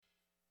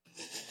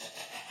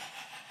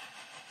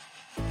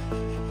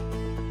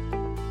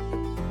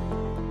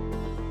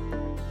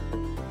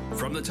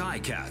From the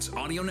Ticats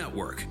Audio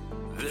Network,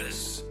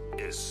 this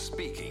is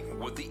Speaking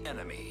with the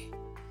Enemy.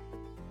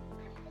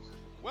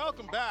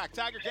 Welcome back,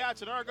 Tiger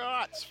Cats and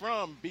Argonauts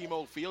from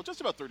BMO Field.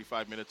 Just about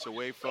 35 minutes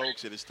away,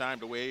 folks. It is time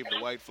to wave the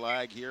white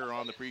flag here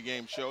on the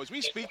pregame show as we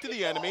speak to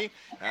the enemy,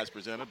 as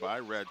presented by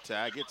Red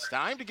Tag. It's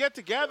time to get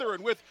together,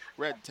 and with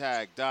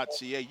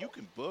redtag.ca, you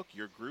can book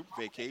your group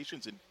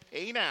vacations and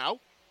pay now or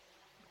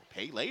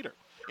pay later.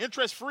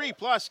 Interest-free,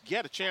 plus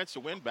get a chance to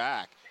win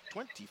back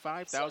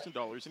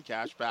 $25,000 in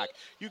cash back.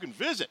 You can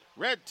visit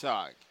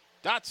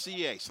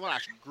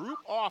redtag.ca/group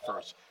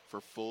offers for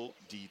full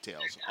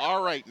details.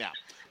 All right, now,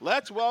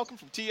 let's welcome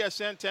from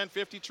TSN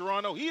 1050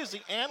 Toronto. He is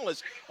the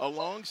analyst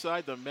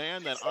alongside the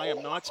man that I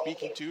am not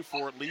speaking to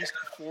for at least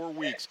 4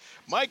 weeks.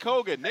 Mike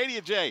Hogan,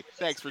 Nadia J,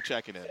 thanks for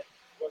checking in.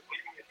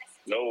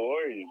 No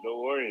worries.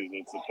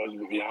 It's a pleasure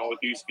to be on with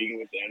you, speaking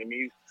with the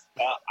enemies.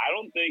 I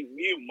don't think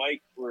me and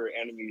Mike were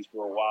enemies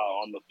for a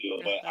while on the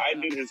field, but I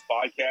did his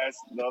podcast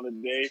the other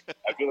day.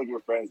 I feel like we're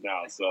friends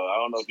now, so I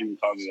don't know if you can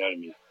call me an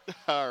enemy.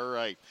 All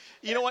right.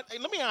 You know what?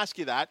 Let me ask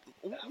you that.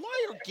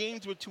 Why are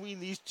games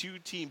between these two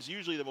teams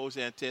usually the most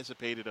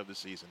anticipated of the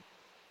season?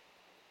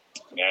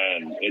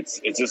 Man, it's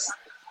just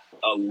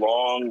a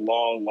long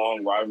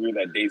rivalry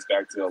that dates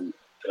back to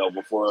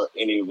before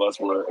any of us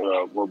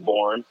were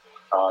born.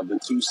 The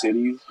two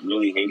cities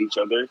really hate each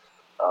other.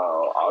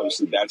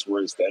 Obviously, that's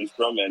where it stems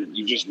from, and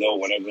you just know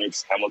whenever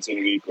it's Hamilton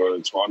week or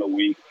Toronto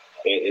week,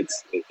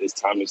 it's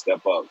time to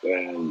step up,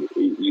 and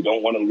you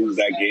don't want to lose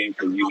that game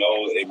because you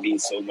know it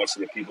means so much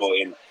to the people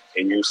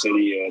in your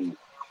city, and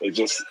it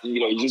just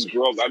you just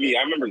grow up. I mean,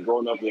 I remember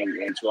growing up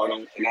in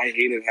Toronto, and I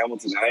hated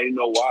Hamilton. I didn't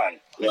know why,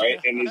 right?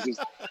 And it's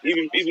just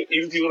even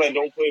people that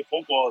don't play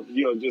football,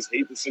 just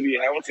hate the city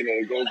of Hamilton,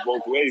 and it goes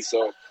both ways.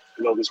 So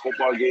this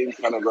football game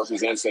kind of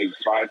represents like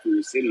pride for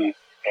your city.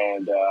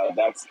 And I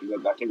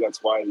think that's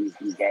why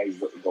these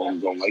guys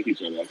don't like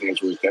each other. I think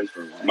that's where it stems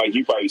from. Mike,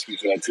 you probably speak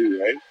to that too,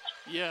 right?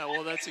 Yeah,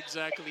 well, that's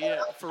exactly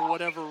it. For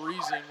whatever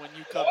reason, when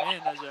you come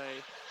in as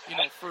a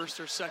first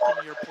or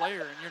second year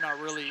player and you're not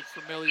really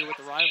familiar with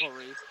the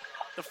rivalry,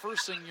 the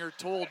first thing you're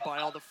told by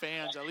all the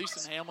fans, at least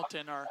in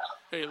Hamilton, are,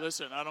 "Hey,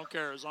 listen, I don't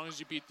care as long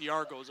as you beat the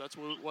Argos. That's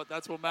what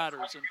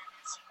matters." And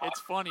it's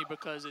funny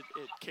because it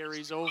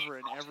carries over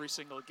in every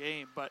single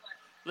game. But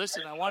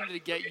listen, I wanted to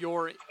get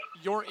your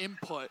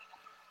input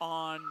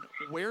on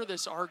where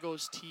this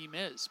Argos team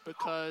is,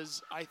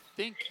 because I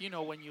think,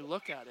 when you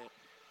look at it,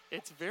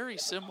 it's very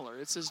similar.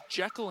 It's this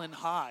Jekyll and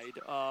Hyde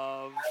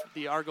of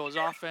the Argos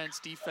offense,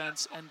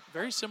 defense, and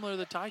very similar to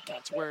the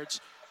Ticats, where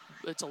it's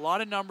a lot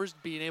of numbers,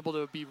 being able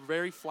to be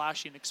very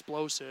flashy and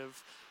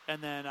explosive,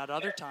 and then at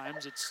other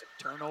times it's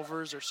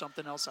turnovers or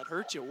something else that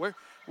hurts you. Where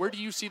do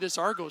you see this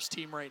Argos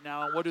team right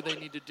now, and what do they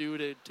need to do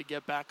to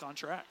get back on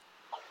track?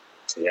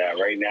 Yeah,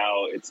 right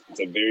now it's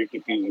a very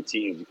confusing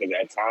team because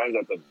at times,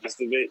 at the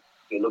best of it,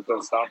 they look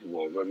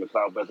unstoppable. When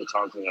McLeod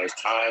Bethel-Thompson has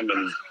time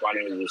and he's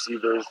finding his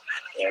receivers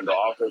and the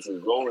offense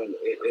is rolling,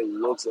 it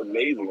looks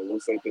amazing. It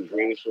looks like the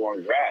greatest show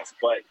on grass.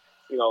 But,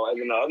 and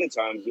then the other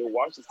times you'll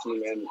watch this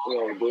team and,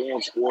 they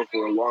won't score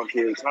for a long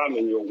period of time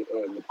and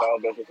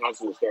McLeod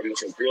Bethel-Thompson will start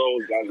missing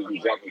throws, guys will be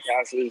dropping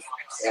passes,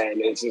 and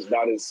it's just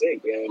not in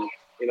sync. And,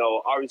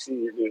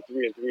 obviously they're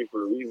 3-3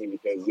 for a reason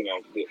because, they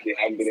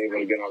haven't been able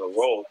to get on a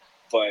roll.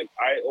 But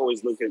I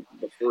always look at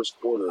the first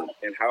quarter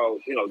and how,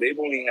 they've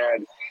only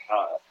had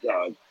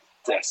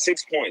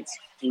 6 points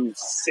through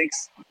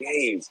 6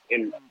 games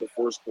in the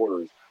first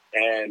quarters.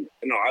 And,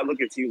 I look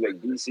at teams like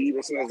BC,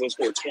 sometimes they'll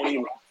score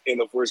 20 in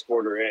the first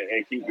quarter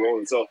and keep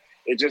rolling. So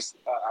it just,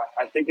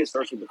 I think it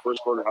starts with the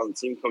first quarter, how the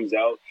team comes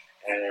out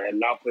and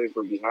not play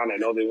from behind. I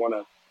know they want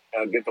to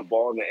get the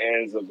ball in the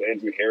hands of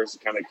Andrew Harris to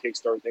kind of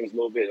kickstart things a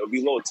little bit. It'll be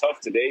a little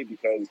tough today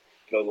because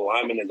the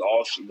O-line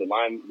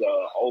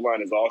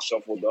is all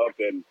shuffled up,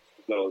 and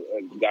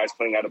guys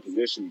playing out of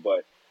position.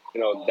 But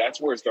that's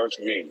where it starts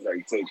for me,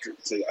 like to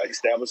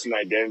establish an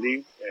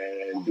identity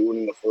and do it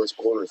in the first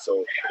quarter,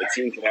 so the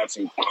team can have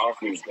some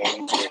confidence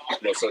going into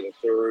the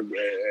third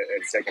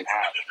and second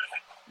half.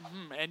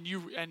 Mm-hmm.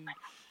 And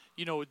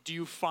do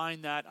you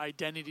find that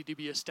identity to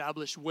be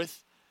established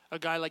with a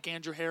guy like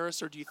Andrew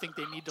Harris, or do you think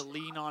they need to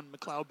lean on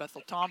McLeod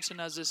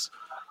Bethel-Thompson as this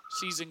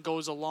season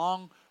goes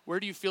along? Where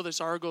do you feel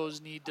this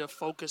Argos need to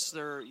focus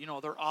their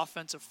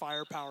offensive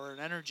firepower and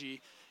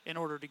energy in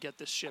order to get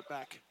this shit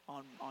back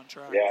on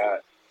track?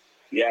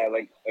 Yeah,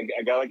 like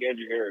a guy like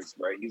Andrew Harris,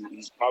 right?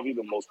 He's probably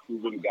the most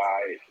proven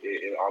guy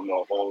on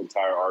the whole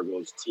entire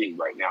Argos team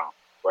right now,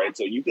 right?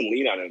 So you can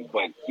lean on him,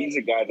 but he's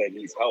a guy that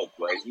needs help,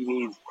 right? He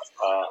needs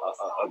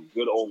a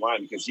good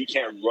O-line because he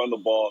can't run the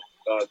ball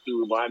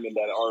through linemen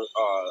that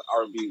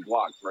aren't being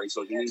blocked, right?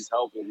 So he needs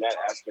help in that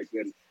aspect,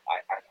 and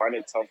I find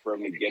it tough for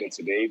him to get it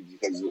today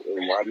because of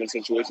the lineman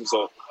situation.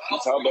 So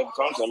McLeod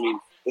Bethel-Thompson, I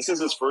mean, this is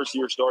his first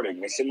year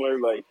starting. It's similar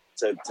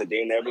to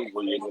Dane Evans,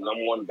 where you're the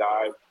number one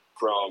guy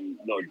from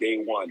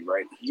day one,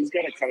 right? He's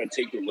got to kind of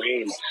take the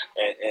reins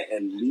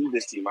and lead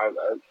this team.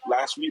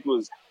 Last week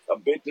was a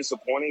bit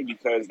disappointing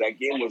because that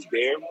game was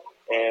there,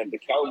 And the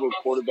caliber of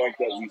quarterback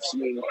that we've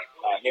seen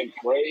him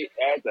play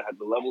at,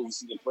 the level we've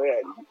seen him play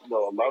at, a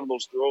lot of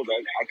those throws,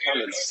 I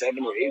counted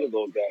 7 or 8 of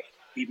those that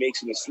he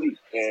makes in his sleep.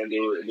 And they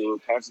were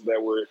passes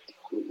that were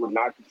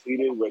not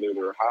completed, whether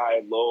they're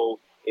high, low,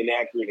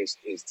 inaccurate,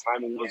 his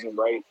timing wasn't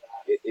right.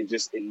 It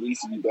needs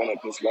to be done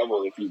at this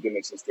level if he's going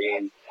to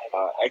sustain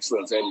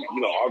excellence. And,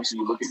 obviously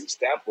you look at the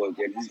stat book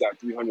and he's got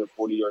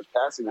 340 yards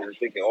passing and you're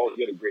thinking, oh,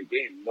 he had a great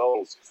game.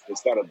 No,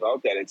 it's not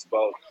about that. It's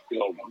about,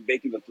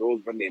 making the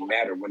throws when they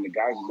matter. When the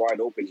guy's wide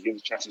open, he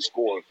gets a chance to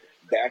score.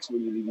 That's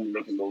when you need to be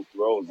making those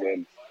throws.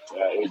 And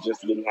it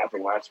just didn't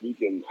happen last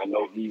week. And I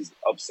know he's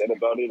upset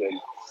about it and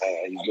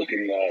he's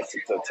looking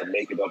to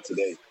make it up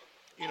today.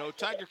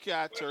 Tiger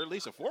Cats, or at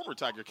least a former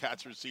Tiger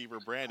Cats receiver,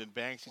 Brandon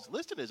Banks, he's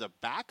listed as a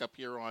backup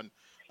here on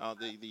at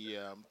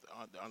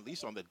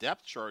least on the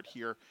depth chart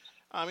here.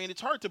 I mean, it's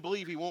hard to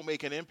believe he won't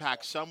make an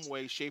impact some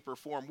way, shape, or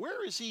form.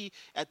 Where is he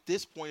at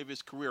this point of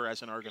his career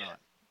as an Argonaut?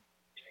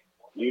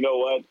 You know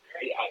what?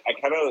 I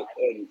kind of,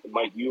 and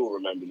Mike, you will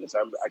remember this.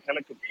 I kind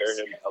of compare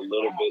him a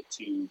little bit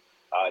to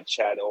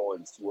Chad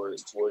Owens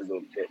towards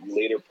the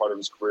later part of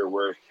his career,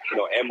 where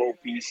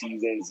MOP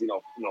seasons,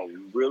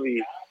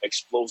 really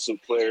explosive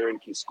player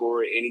and can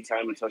score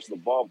anytime he touches the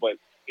ball. But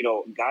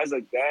guys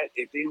like that,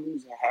 if they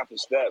lose a half a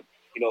step,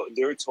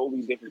 they're a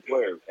totally different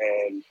player,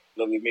 and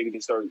maybe they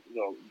start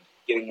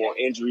getting more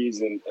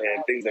injuries and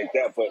things like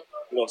that. But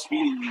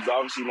Speedy, he's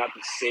obviously not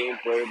the same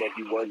player that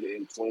he was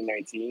in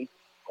 2019.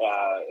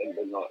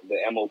 And the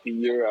MOP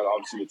year,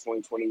 obviously the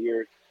 2020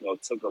 year,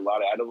 took a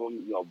lot out of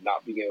him,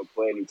 not being able to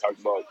play. And he talked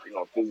about,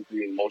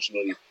 physically and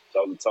emotionally,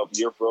 that was a tough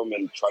year for him,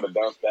 and tried to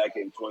bounce back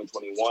in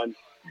 2021.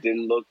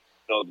 Didn't look,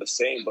 the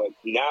same. But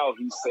now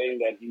he's saying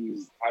that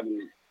he's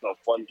having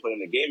fun playing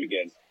the game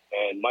again.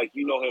 And Mike,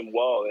 you know him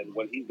well, and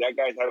when that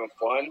guy's having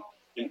fun,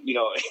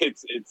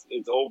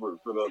 it's over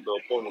for the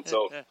opponent.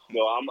 So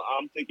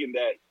I'm thinking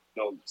that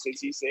since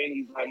he's saying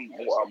he's having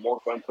more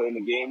fun playing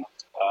the game,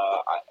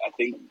 I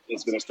think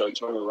it's going to start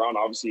turning around.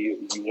 Obviously,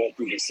 he won't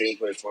be the same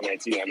player as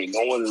 2019. I mean,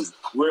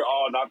 we're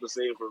all not the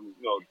same from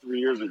 3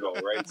 years ago,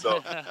 right?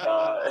 So,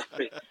 I'm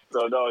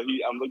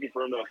looking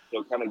for him to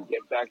kind of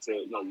get back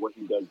to what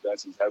he does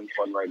best. He's having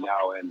fun right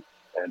now, and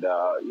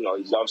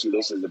he's obviously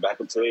listed as a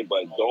backup today.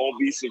 But don't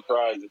be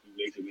surprised if he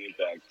makes an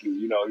impact.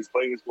 He's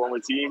playing his former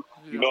team.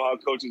 You know how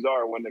coaches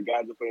are when the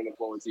guys are playing the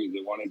former team.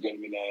 They want to get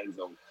him in the end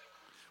zone.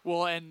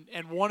 Well,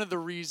 and one of the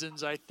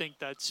reasons I think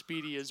that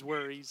Speedy is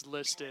where he's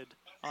listed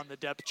on the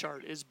depth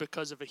chart is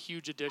because of a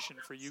huge addition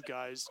for you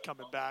guys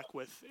coming back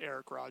with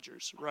Eric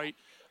Rogers, right?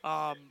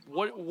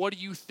 What do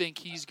you think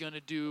he's going to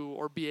do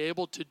or be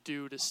able to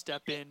do to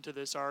step into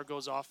this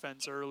Argos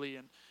offense early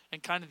and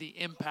kind of the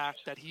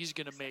impact that he's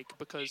going to make?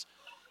 Because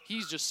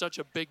he's just such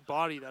a big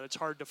body that it's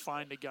hard to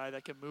find a guy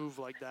that can move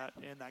like that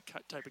in that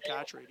type of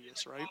catch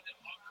radius, right?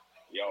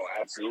 Yo,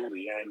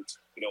 absolutely. And,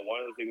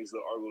 one of the things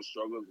that Argos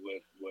struggled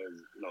with was,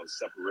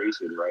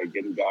 separation, right?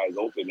 Getting guys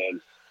open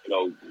and,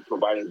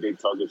 providing big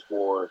targets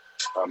for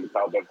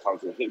Mikal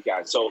Beck-Thompson hit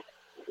guys. So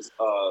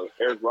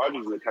Eric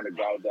Rogers is the kind of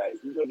guy that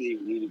he doesn't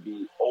even need to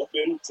be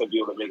open to be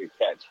able to make a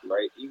catch,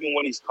 right? Even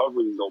when he's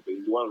covered, he's open.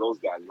 He's one of those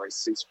guys, right?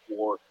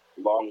 6'4",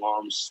 long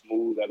arms,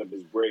 smooth out of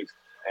his breaks,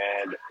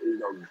 and,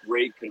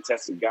 great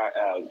contested guy,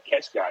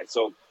 catch guy.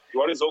 So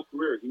throughout his whole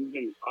career, he's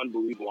been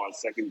unbelievable on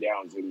second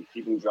downs and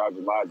keeping drives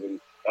alive.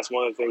 And that's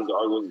one of the things the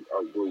Argos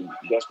are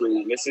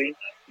desperately missing.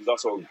 He's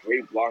also a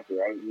great blocker.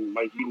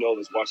 Mike,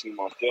 this watching him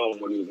on film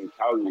when he was in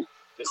Calgary.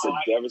 Just a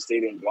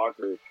devastating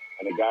blocker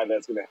and a guy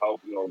that's going to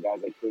help,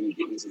 guys like Clinton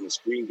Gittens in the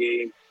screen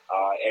game,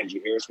 Andrew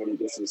Harris when he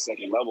gets to the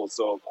second level.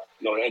 So,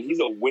 and he's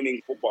a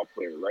winning football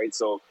player, right?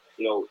 So,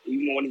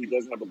 even when he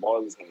doesn't have the ball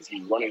in his hands,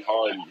 he's running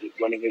hard,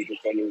 running his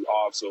defenders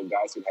off so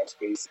guys can have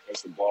space to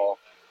catch the ball.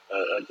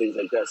 And things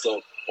like that.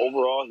 So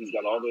overall, he's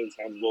got all the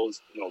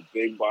intangibles,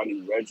 big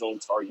body, red zone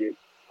target,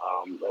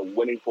 a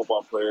winning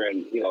football player,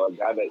 and, a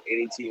guy that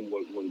any team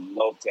would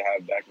love to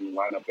have back in the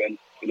lineup. And,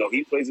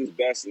 he plays his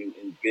best in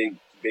big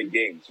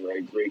games,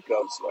 right? Grey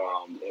Cups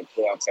and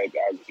playoff type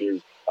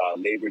atmospheres,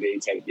 Labor Day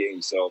type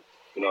games. So,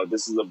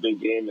 this is a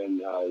big game,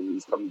 and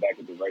he's coming back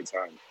at the right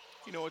time.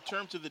 In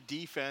terms of the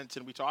defense,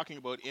 and we're talking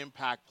about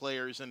impact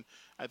players, and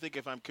I think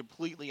if I'm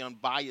completely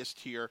unbiased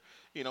here,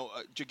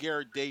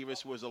 Ja'Garrett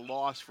Davis was a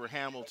loss for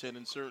Hamilton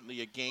and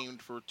certainly a gain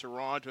for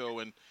Toronto.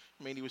 And,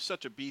 he was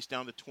such a beast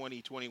down the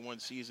 2021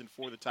 season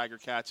for the Tiger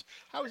Cats.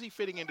 How is he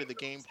fitting into the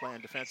game plan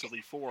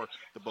defensively for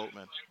the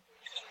Boatmen?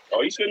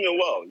 Oh, he's fitting in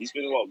well.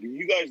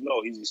 You guys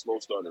know he's a slow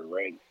starter,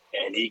 right?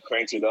 And he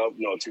cranks it up,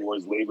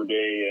 towards Labor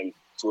Day and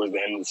towards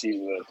the end of the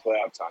season and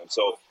playoff time.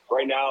 So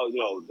right now,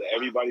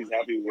 everybody's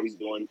happy with what he's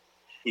doing.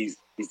 He's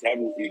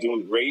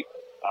doing great.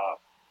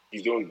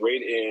 He's doing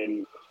great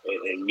in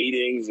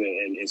meetings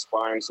and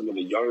inspiring some of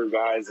the younger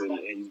guys, and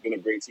he's been a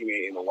great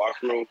teammate in the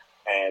locker room.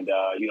 And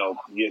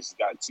he has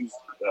got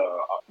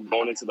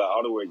going into the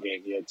Ottawa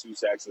game. He had 2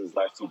 sacks in his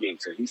last 2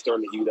 games, so he's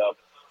starting to heat up.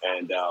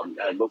 And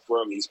I look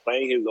for him. He's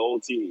playing his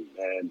old team,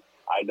 and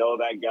I know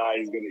that guy.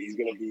 He's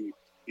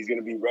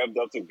gonna be revved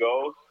up to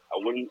go. I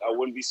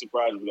wouldn't be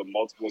surprised with a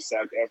multiple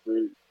sack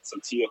effort,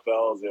 some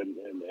TFLs, and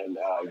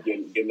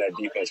getting that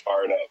defense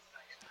fired up.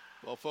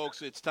 Well,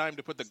 folks, it's time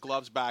to put the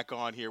gloves back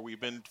on here. We've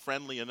been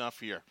friendly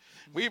enough here.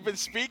 We've been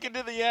speaking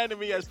to the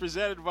enemy as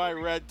presented by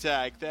Red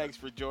Tag. Thanks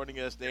for joining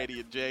us, Nady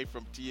and Jay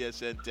from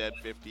TSN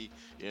 1050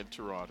 in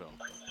Toronto.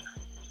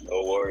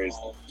 No worries.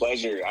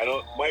 Pleasure.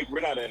 Mike, we're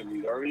not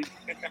enemies, are we?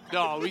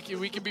 No, we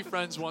can be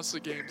friends once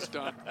the game's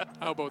done.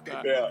 How about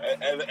that? Yeah,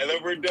 and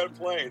then we're done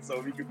playing, so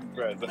we can be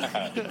friends. All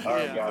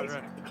right, guys. All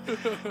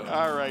right.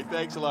 All right.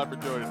 Thanks a lot for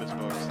joining us,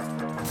 folks.